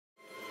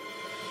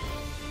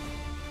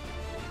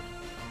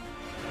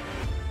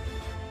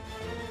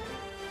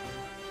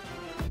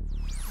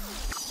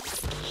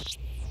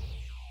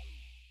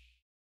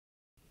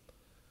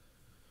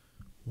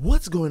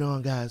What's going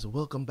on, guys?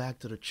 Welcome back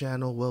to the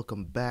channel.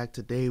 Welcome back.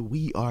 Today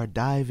we are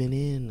diving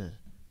in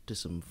to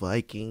some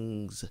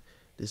Vikings.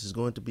 This is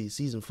going to be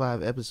season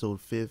 5 episode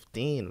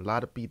 15. A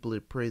lot of people are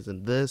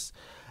praising this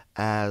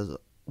as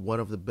one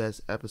of the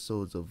best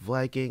episodes of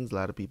Vikings. A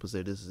lot of people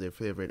say this is their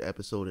favorite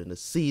episode in the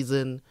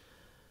season,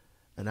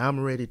 and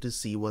I'm ready to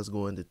see what's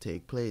going to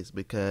take place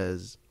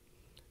because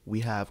we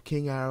have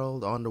King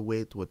Harold on the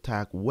way to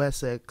attack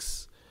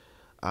Wessex.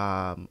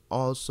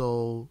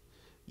 Also,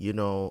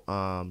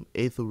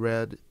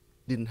 Athelred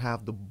didn't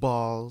have the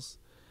balls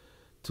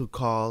to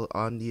call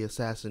on the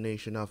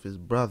assassination of his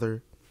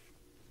brother,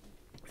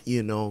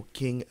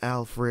 King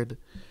Alfred.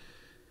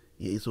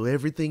 Yeah, so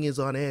everything is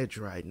on edge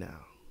right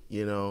now,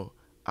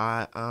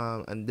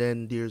 and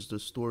then there's the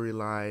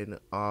storyline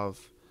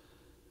of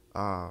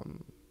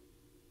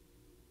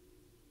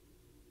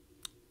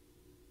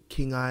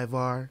King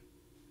Ivar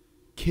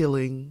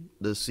killing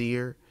the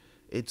seer,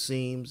 it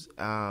seems.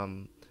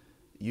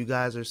 You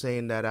guys are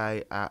saying that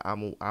I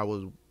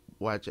was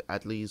watching,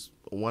 at least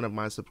one of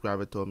my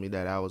subscribers told me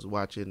that I was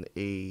watching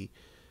a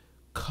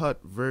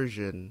cut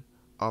version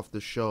of the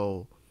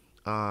show.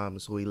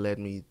 So he led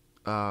me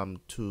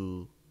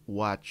to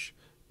watch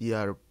the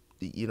other.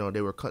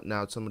 They were cutting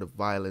out some of the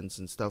violence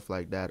and stuff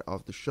like that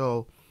of the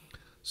show.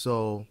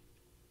 So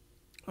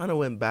I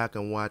went back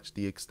and watched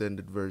the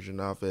extended version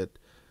of it.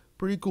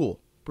 Pretty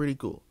cool, pretty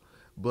cool.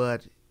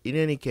 But in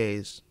any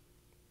case,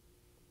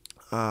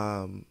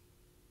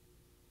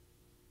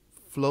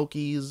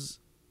 Floki's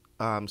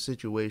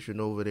situation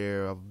over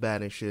there of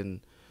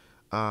banishing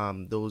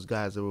those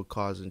guys that were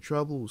causing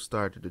trouble, who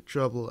started the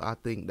trouble, I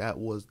think that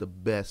was the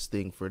best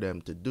thing for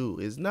them to do.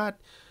 It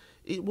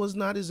was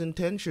not his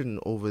intention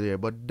over there,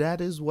 but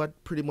that is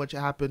what pretty much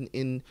happened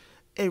in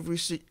every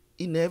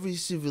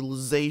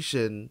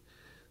civilization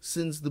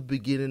since the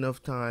beginning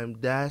of time.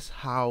 That's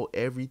how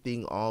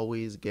everything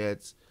always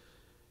gets.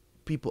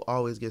 People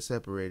always get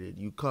separated.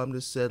 You come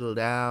to settle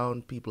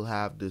down, people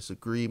have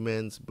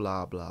disagreements,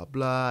 blah blah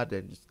blah,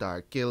 then you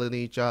start killing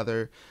each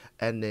other,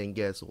 and then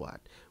guess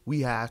what?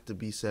 We have to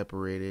be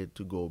separated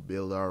to go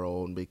build our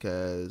own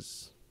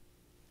because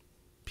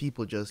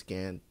people just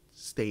can't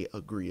stay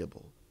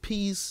agreeable.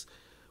 Peace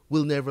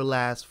will never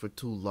last for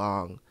too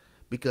long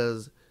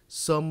because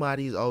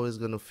somebody's always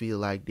going to feel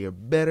like they're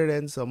better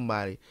than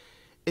somebody.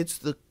 It's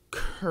the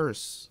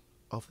curse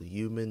of the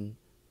human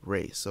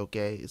race,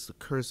 okay? It's the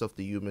curse of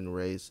the human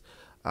race.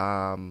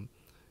 Some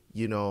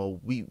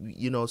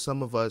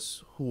of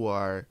us who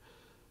are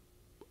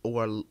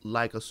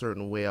like a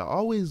certain way are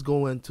always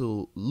going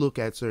to look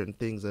at certain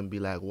things and be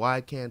like,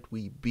 why can't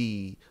we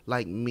be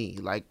like me?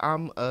 Like,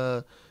 I'm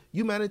a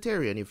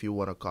humanitarian, if you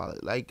want to call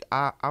it. Like,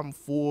 I'm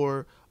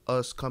for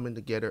us coming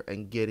together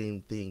and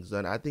getting things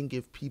done. I think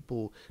if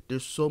people,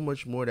 there's so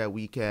much more that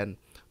we can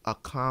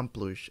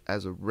accomplish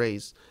as a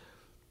race,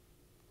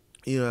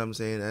 as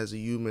a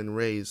human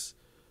race,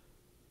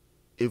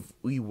 if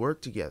we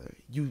work together.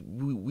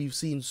 We've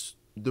seen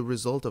the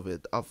result of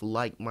it, of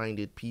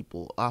like-minded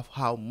people, of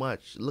how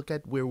much, look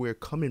at where we're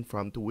coming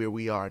from to where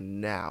we are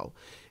now,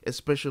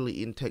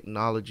 especially in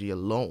technology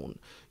alone.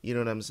 You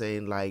know what I'm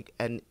saying? Like,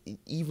 and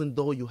even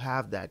though you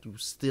have that, you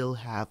still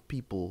have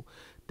people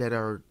that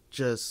are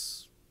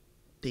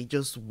they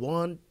just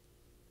want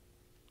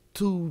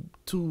to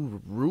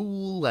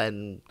rule,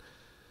 and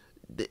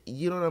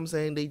you know what I'm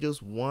saying? They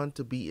just want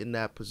to be in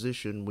that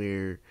position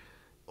where,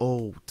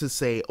 to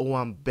say,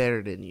 I'm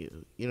better than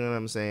you. You know what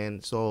I'm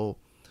saying? So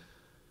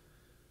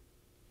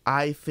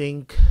I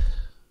think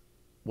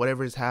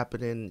whatever is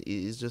happening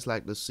is just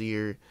like the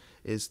seer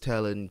is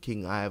telling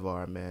King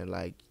Ivar, man,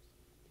 like,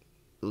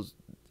 those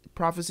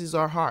prophecies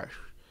are harsh.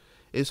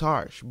 It's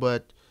harsh,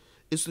 but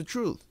it's the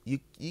truth. You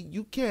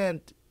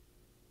can't,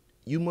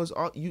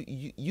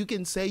 you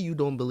can say you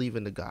don't believe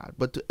in the God,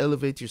 but to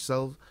elevate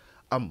yourself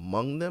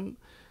among them,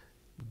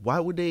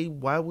 why would they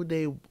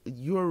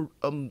you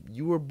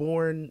were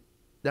born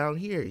down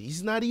here.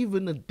 He's not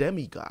even a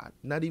demigod,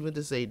 not even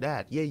to say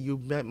that. Yeah, you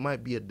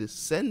might be a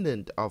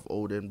descendant of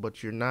Odin,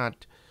 but you're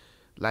not.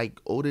 Like,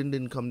 Odin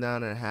didn't come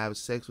down and have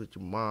sex with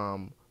your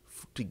mom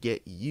to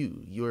get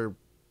you. You're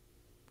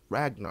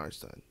Ragnar's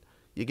son.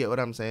 You get what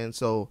I'm saying?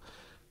 So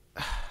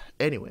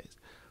anyways,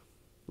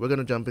 we're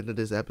gonna jump into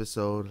this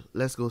episode.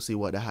 Let's go see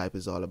what the hype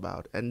is all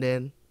about, and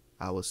then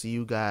I will see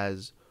you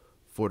guys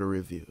for the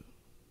review.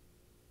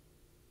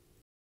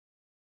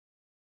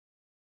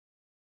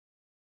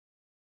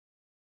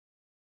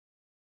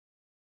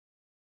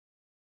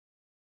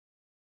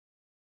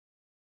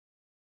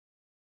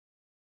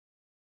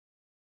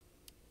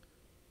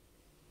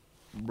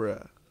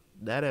 Bruh,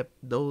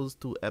 those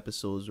 2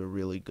 episodes were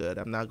really good.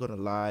 I'm not gonna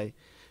lie,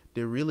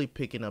 they're really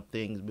picking up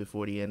things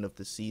before the end of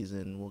the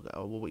season.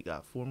 We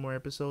got 4 more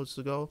episodes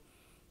to go.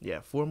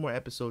 Yeah, 4 more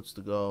episodes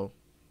to go,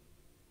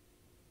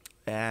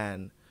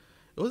 and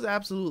it was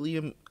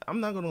absolutely. I'm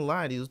not gonna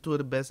lie, these were 2 of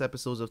the best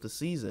episodes of the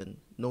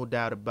season, no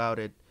doubt about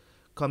it.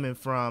 Coming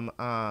from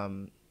not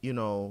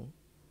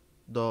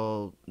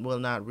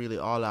really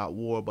all out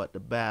war, but the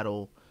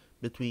battle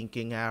between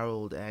King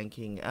Harold and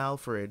King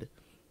Alfred.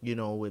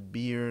 with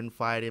Bjorn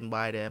fighting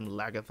by them.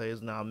 Lagertha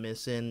is now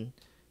missing.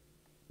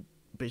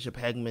 Bishop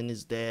Hegman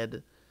is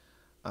dead.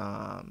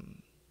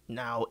 Um,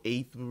 Now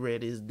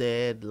Athelred is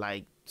dead.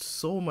 Like,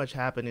 so much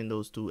happened in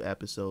those 2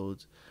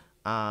 episodes.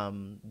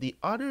 The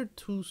other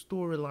 2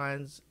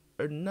 storylines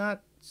are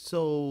not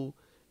so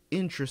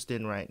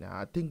interesting right now.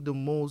 I think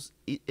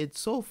it's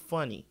so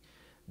funny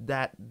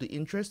that the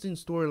interesting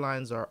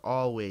storylines are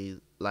always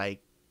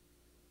like,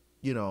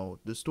 the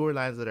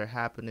storylines that are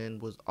happening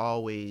was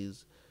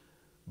always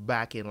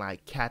back in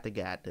like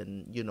Kattegat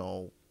and,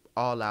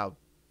 all out,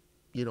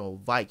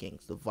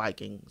 Vikings. The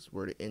Vikings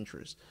were the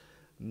interest.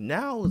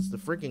 Now it's the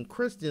freaking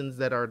Christians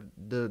that are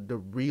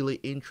the really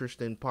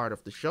interesting part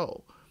of the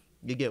show.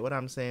 You get what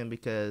I'm saying?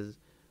 Because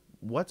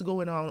what's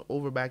going on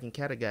over back in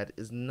Kattegat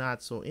is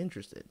not so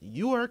interesting.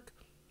 York,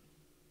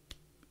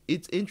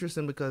 it's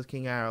interesting because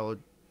King Harold,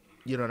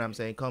 you know what I'm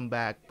saying, come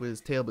back with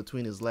his tail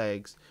between his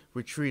legs,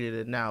 retreated,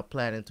 and now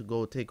planning to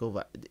go take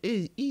over.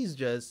 He's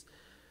just,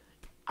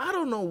 I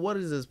don't know what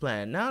is his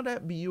plan. Now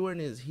that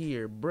Bjorn is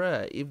here,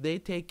 bruh, if they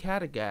take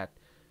Kattegat,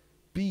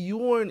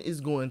 Bjorn is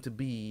going to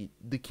be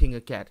the king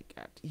of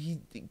Kattegat.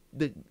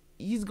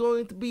 He's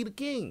going to be the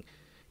king.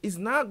 It's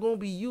not going to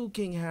be you,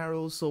 King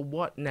Harold, so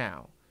what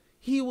now?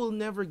 He will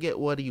never get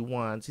what he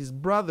wants. His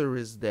brother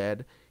is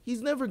dead.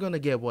 He's never going to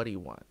get what he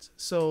wants.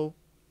 So,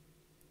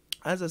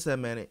 as I said,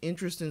 man,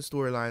 interesting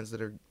storylines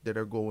that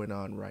are going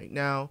on right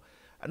now.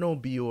 I know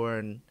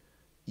Bjorn,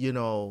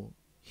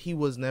 he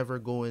was never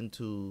going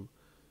to,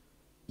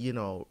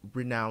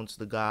 renounce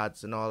the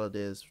gods and all of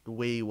this, the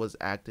way he was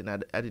acting. I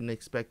didn't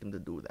expect him to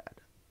do that.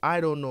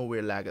 I don't know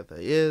where Lagertha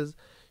is.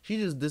 She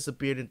just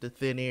disappeared into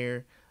thin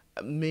air.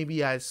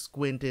 Maybe I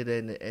squinted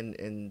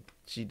and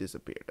she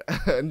disappeared.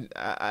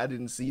 I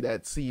didn't see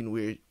that scene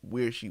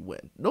where she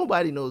went.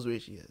 Nobody knows where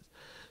she is.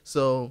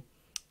 So,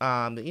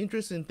 the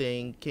interesting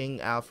thing, King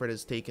Athelred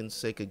is taken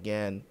sick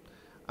again.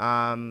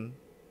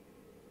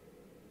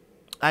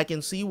 I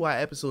can see why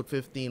episode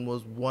 15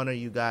 was one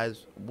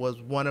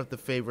of the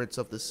favorites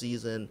of the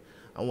season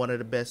and one of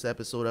the best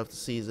episodes of the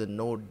season,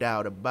 no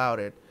doubt about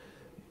it.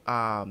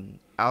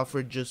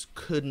 Alfred just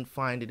couldn't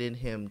find it in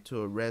him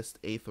to arrest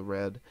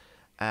Athelred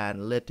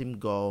and let him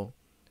go.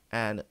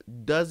 And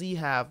did he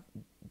have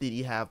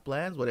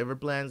plans? Whatever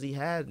plans he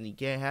had, and he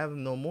can't have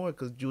them no more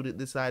because Judith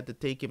decided to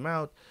take him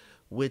out,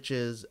 which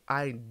is,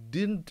 I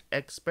didn't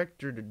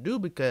expect her to do,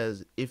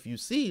 because if you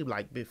see,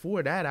 like,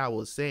 before that I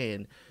was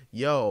saying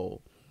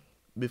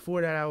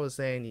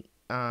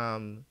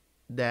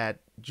that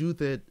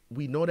Judith,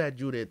 we know that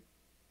Judith,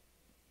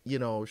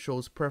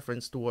 shows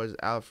preference towards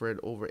Alfred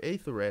over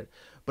Athelred,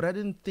 but I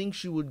didn't think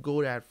she would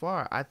go that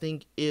far. I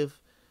think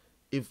if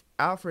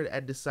Alfred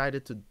had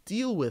decided to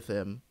deal with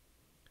him,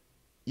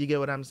 you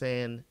get what I'm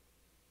saying,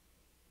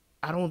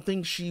 I don't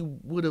think she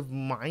would have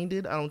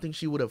minded. I don't think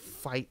she would have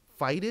fight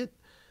it,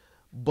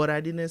 but I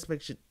didn't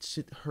expect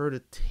her to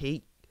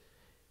take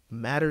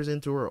matters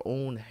into her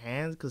own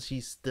hands, because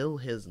she's still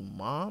his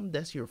mom.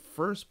 That's your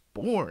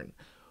firstborn,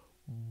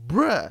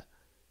 bruh.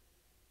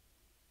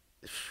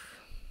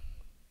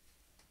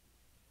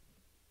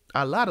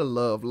 A lot of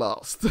love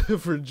lost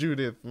for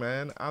Judith,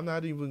 man. I'm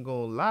not even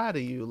gonna lie to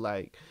you.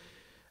 Like,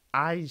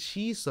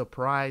 she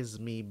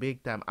surprised me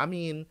big time. I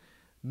mean,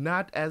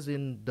 not as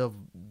in the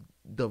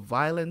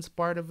violence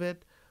part of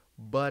it,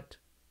 but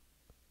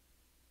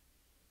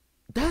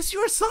that's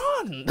your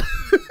son.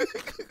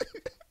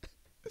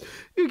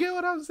 You get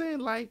what I'm saying?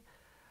 Like,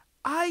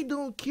 I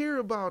don't care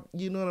about,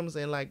 you know what I'm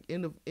saying? Like,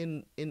 in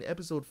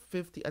episode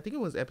 50, I think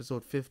it was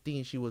episode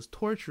 15, she was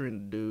torturing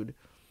the dude.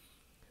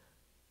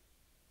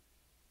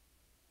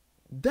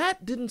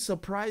 That didn't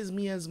surprise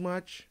me as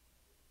much,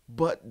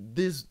 but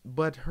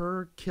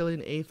her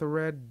killing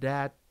Athelred,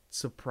 that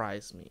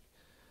surprised me.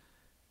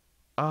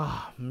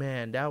 Oh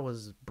man, that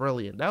was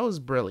brilliant.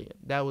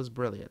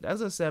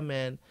 As I said,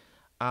 man,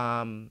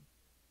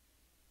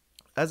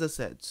 as I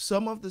said,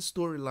 some of the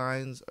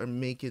storylines are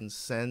making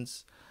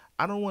sense.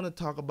 I don't want to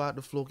talk about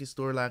the Floki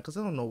storyline because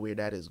I don't know where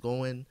that is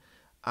going.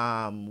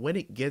 When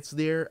it gets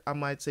there, I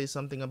might say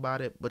something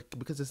about it, but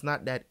because it's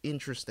not that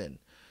interesting.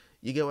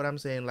 You get what I'm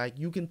saying? Like,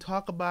 you can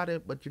talk about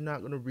it, but you're not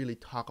going to really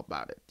talk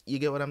about it. You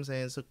get what I'm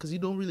saying? So, because you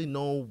don't really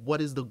know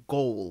what is the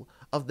goal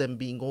of them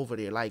being over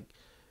there. Like,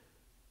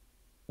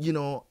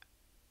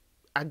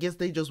 I guess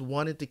they just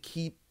wanted to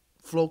keep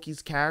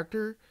Floki's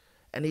character,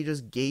 and they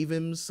just gave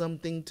him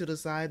something to the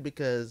side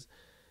because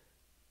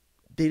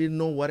they didn't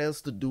know what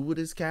else to do with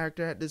his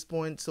character at this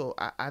point. So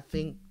I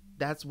think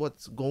that's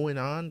what's going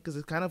on, because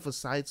it's kind of a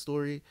side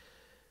story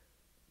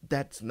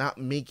that's not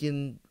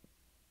making,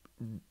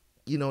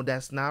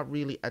 that's not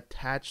really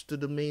attached to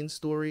the main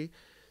story.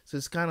 So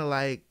it's kind of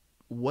like,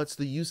 what's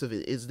the use of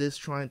it? Is this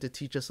trying to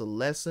teach us a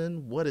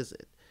lesson? What is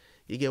it?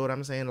 You get what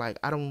I'm saying? Like,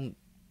 I don't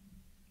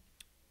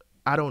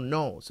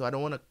know. So I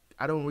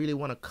don't really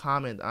want to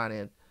comment on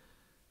it.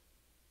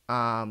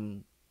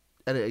 To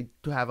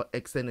have an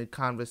extended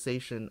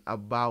conversation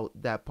about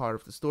that part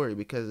of the story,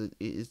 because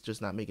it's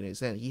just not making any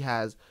sense. He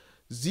has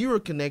zero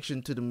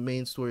connection to the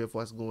main story of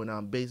what's going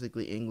on.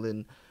 Basically,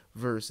 England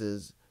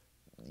versus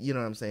you know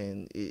what I'm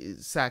saying,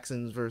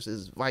 Saxons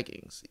versus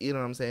Vikings. You know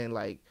what I'm saying?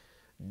 Like,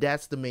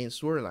 that's the main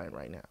storyline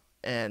right now,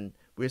 and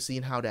we're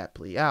seeing how that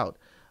play out.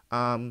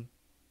 Um,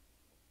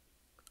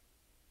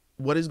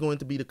 what is going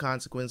to be the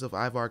consequence of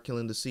Ivar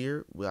killing the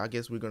seer? Well, I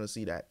guess we're gonna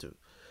see that too.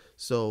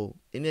 So,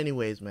 in any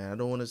ways, man, I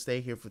don't want to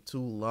stay here for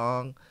too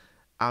long.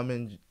 I'm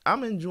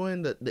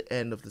enjoying the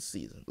end of the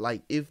season.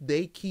 Like, if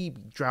they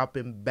keep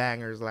dropping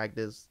bangers like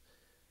this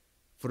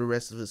for the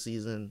rest of the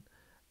season,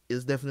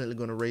 it's definitely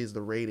going to raise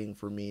the rating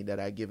for me that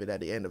I give it at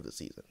the end of the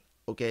season.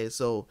 Okay,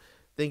 so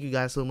thank you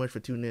guys so much for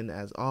tuning in.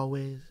 As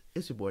always,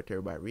 it's your boy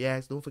Everybody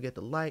Reacts. Don't forget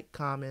to like,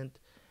 comment,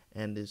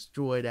 and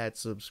destroy that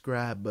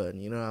subscribe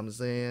button. You know what I'm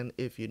saying?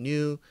 If you're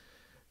new,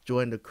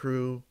 join the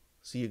crew.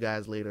 See you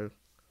guys later.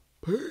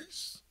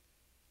 Peace.